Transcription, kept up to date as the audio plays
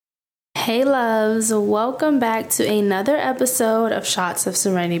Hey loves, welcome back to another episode of Shots of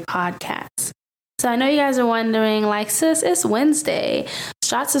Serenity podcast. So I know you guys are wondering, sis, it's Wednesday.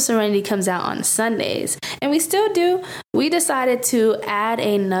 Shots of Serenity comes out on Sundays, and we still do. We decided to add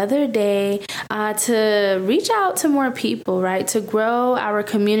another day to reach out to more people, right? To grow our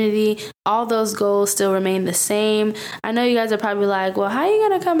community. All those goals still remain the same. I know you guys are probably like, well, how are you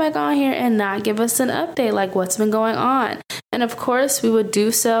going to come back on here and not give us an update, like what's been going on? And of course, we would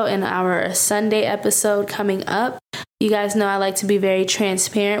do so in our Sunday episode coming up. You guys know I like to be very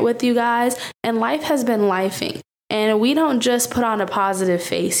transparent with you guys, and life has been lifing. And we don't just put on a positive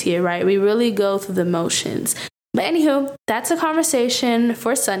face here, right? We really go through the motions. But anywho, that's a conversation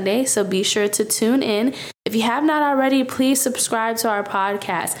for Sunday, so be sure to tune in. If you have not already, please subscribe to our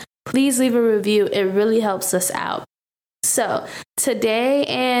podcast. Please leave a review. It really helps us out. So today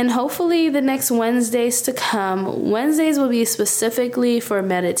and hopefully the next Wednesdays to come, Wednesdays will be specifically for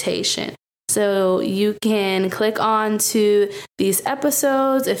meditation. So you can click on to these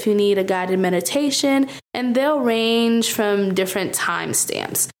episodes if you need a guided meditation, and they'll range from different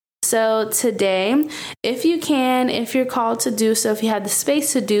timestamps. So today, if you're called to do so, if you have the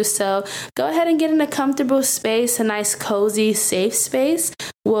space to do so, go ahead and get in a comfortable space, a nice, cozy, safe space.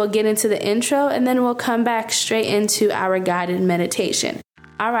 We'll get into the intro, and then we'll come back straight into our guided meditation.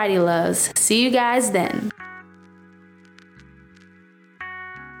 Alrighty, loves. See you guys then.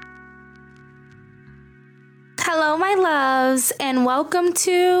 Hello, my loves, and welcome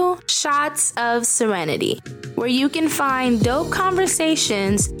to Shots of Serenity, where you can find dope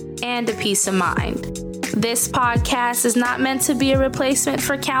conversations and a peace of mind. This podcast is not meant to be a replacement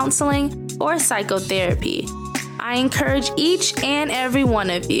for counseling or psychotherapy. I encourage each and every one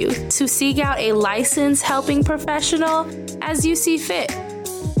of you to seek out a licensed helping professional as you see fit.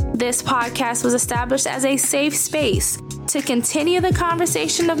 This podcast was established as a safe space to continue the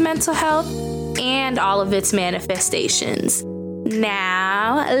conversation of mental health and all of its manifestations.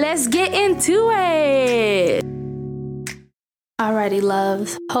 Now, let's get into it. Alrighty,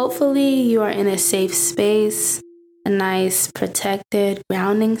 loves. Hopefully you are in a safe space, a nice, protected,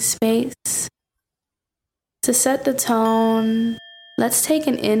 grounding space. To set the tone, let's take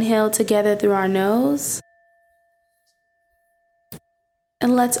an inhale together through our nose.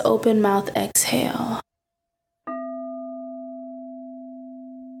 And let's open mouth exhale.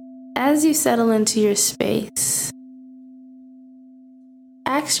 As you settle into your space,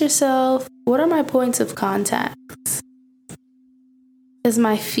 ask yourself, what are my points of contact? Is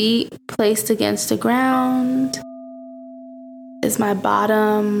my feet placed against the ground? Is my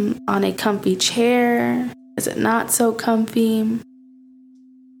bottom on a comfy chair? Is it not so comfy?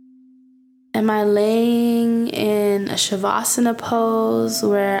 Am I laying in a Shavasana pose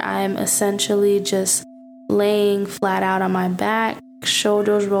where I'm essentially just laying flat out on my back,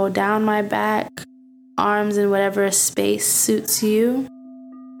 shoulders roll down my back, arms in whatever space suits you?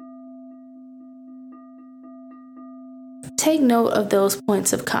 Take note of those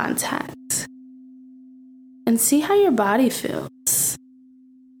points of contact and see how your body feels.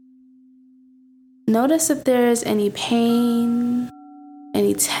 Notice if there is any pain,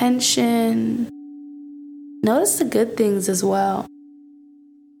 any tension. Notice the good things as well.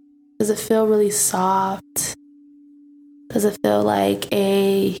 Does it feel really soft? Does it feel like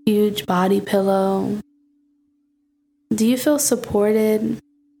a huge body pillow? Do you feel supported?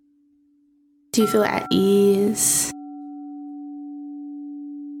 Do you feel at ease?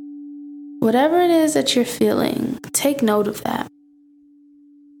 Whatever it is that you're feeling, take note of that.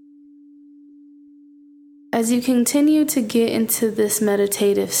 As you continue to get into this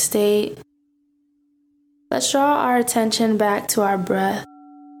meditative state, let's draw our attention back to our breath.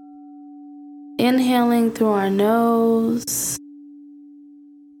 Inhaling through our nose,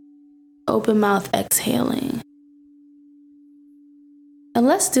 open mouth exhaling. And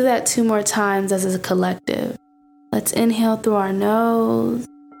let's do that 2 more times as a collective. Let's inhale through our nose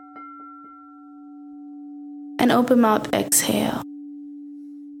and open mouth exhale.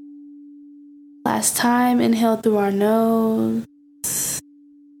 Last time, inhale through our nose,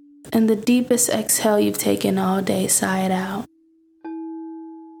 and the deepest exhale you've taken all day, sigh it out.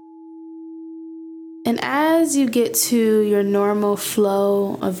 And as you get to your normal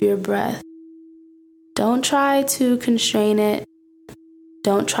flow of your breath, don't try to constrain it.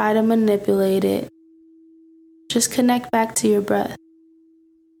 Don't try to manipulate it. Just connect back to your breath.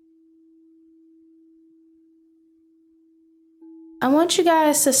 I want you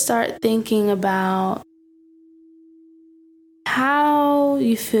guys to start thinking about how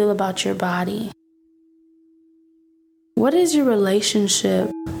you feel about your body. What is your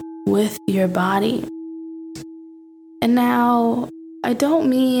relationship with your body? And now I don't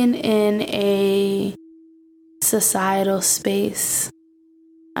mean in a societal space.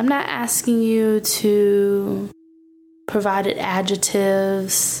 I'm not asking you to provide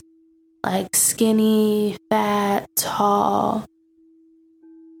adjectives like skinny, fat, tall.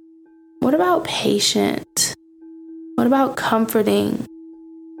 What about patient? What about comforting,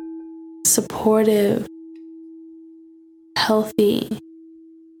 supportive, healthy,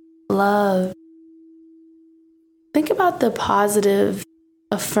 love? Think about the positive,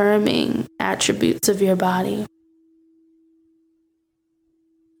 affirming attributes of your body.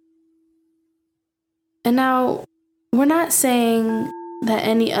 And now, we're not saying that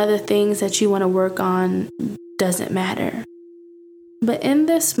any other things that you want to work on doesn't matter. But in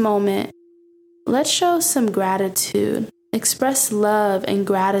this moment, let's show some gratitude. Express love and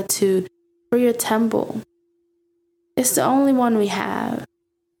gratitude for your temple. It's the only one we have.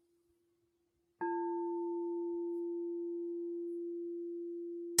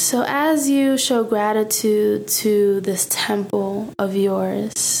 So as you show gratitude to this temple of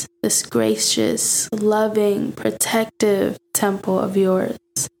yours, this gracious, loving, protective temple of yours,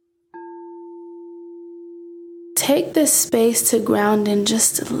 take this space to ground in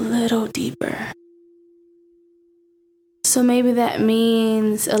just a little deeper. So maybe that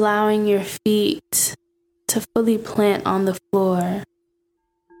means allowing your feet to fully plant on the floor,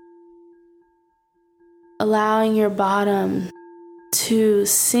 allowing your bottom to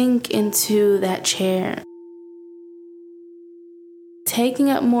sink into that chair, taking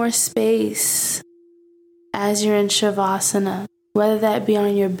up more space as you're in Shavasana, whether that be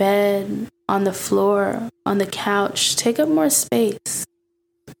on your bed, on the floor, on the couch. Take up more space.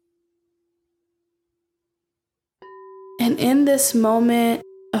 And in this moment,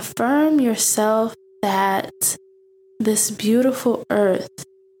 affirm yourself that this beautiful earth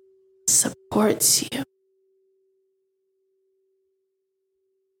supports you.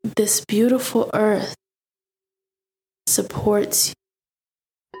 This beautiful earth supports you.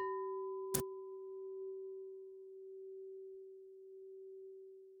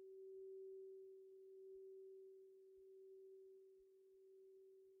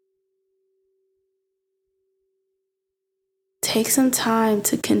 Take some time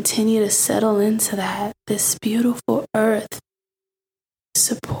to continue to settle into that. This beautiful earth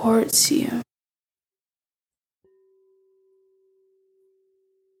supports you.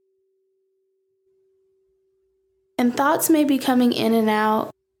 And thoughts may be coming in and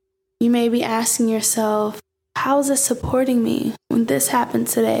out. You may be asking yourself, how is it supporting me when this happened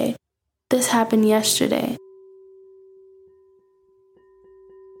today? This happened yesterday.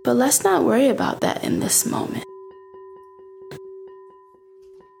 But let's not worry about that in this moment.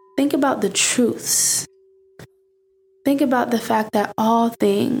 Think about the truths. Think about the fact that all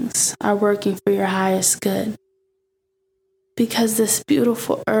things are working for your highest good. Because this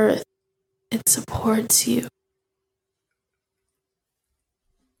beautiful earth, it supports you.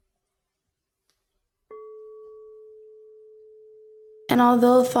 And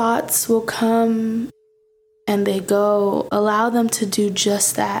although thoughts will come and they go, allow them to do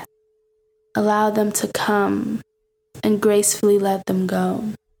just that. Allow them to come and gracefully let them go.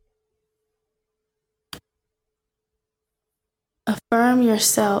 Affirm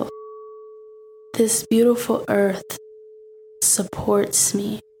yourself. This beautiful earth supports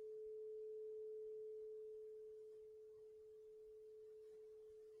me.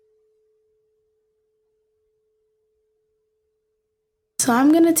 So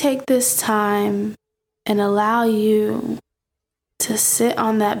I'm going to take this time and allow you to sit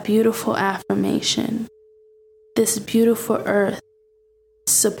on that beautiful affirmation. This beautiful earth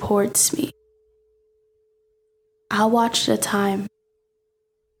supports me. I'll watch the time.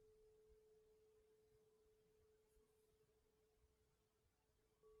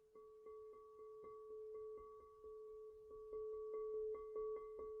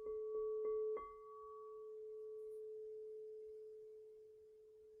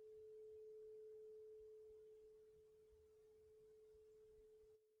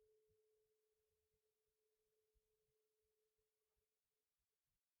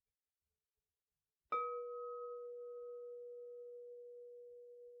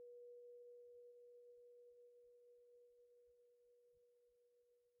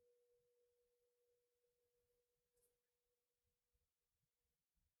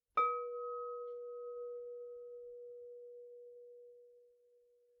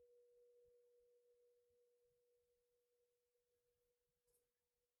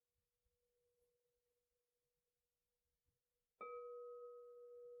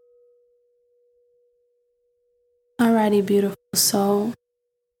 Alrighty, beautiful soul.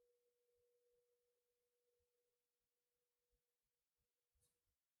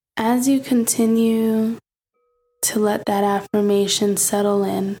 As you continue to let that affirmation settle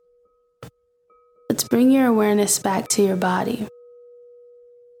in, let's bring your awareness back to your body.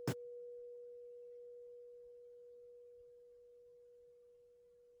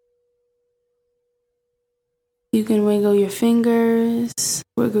 You can wiggle your fingers,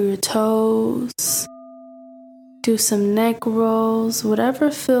 wiggle your toes, do some neck rolls, whatever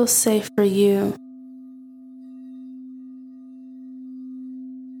feels safe for you.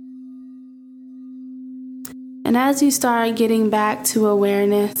 And as you start getting back to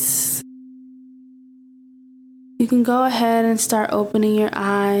awareness, you can go ahead and start opening your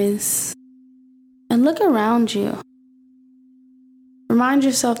eyes and look around you. Remind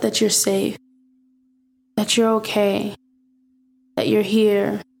yourself that you're safe, that you're okay, that you're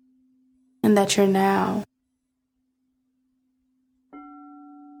here, and that you're now.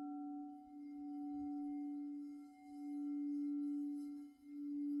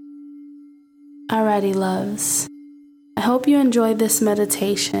 Alrighty, loves. I hope you enjoyed this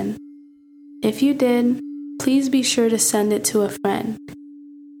meditation. If you did, please be sure to send it to a friend.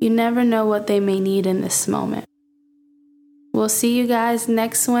 You never know what they may need in this moment. We'll see you guys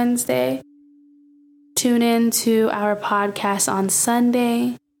next Wednesday. Tune in to our podcast on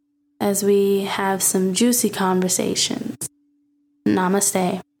Sunday as we have some juicy conversations.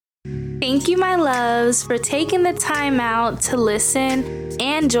 Namaste. Thank you, my loves, for taking the time out to listen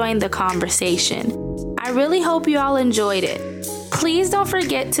and join the conversation. I really hope you all enjoyed it. Please don't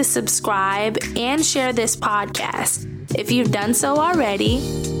forget to subscribe and share this podcast. If you've done so already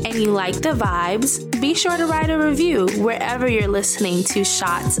and you like the vibes, be sure to write a review wherever you're listening to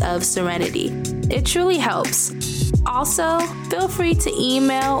Shots of Serenity. It truly helps. Also, feel free to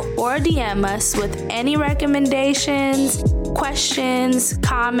email or DM us with any recommendations, questions,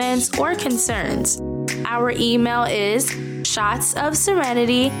 comments, or concerns. Our email is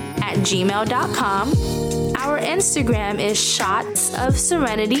shotsofserenity@gmail.com. Our Instagram is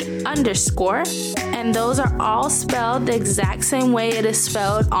shotsofserenity_, and those are all spelled the exact same way it is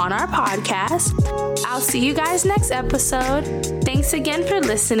spelled on our podcast. I'll see you guys next episode. Thanks again for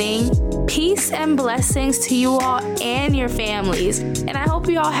listening. Peace and blessings to you all and your families, and I hope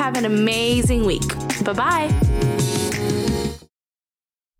you all have an amazing week. Bye-bye.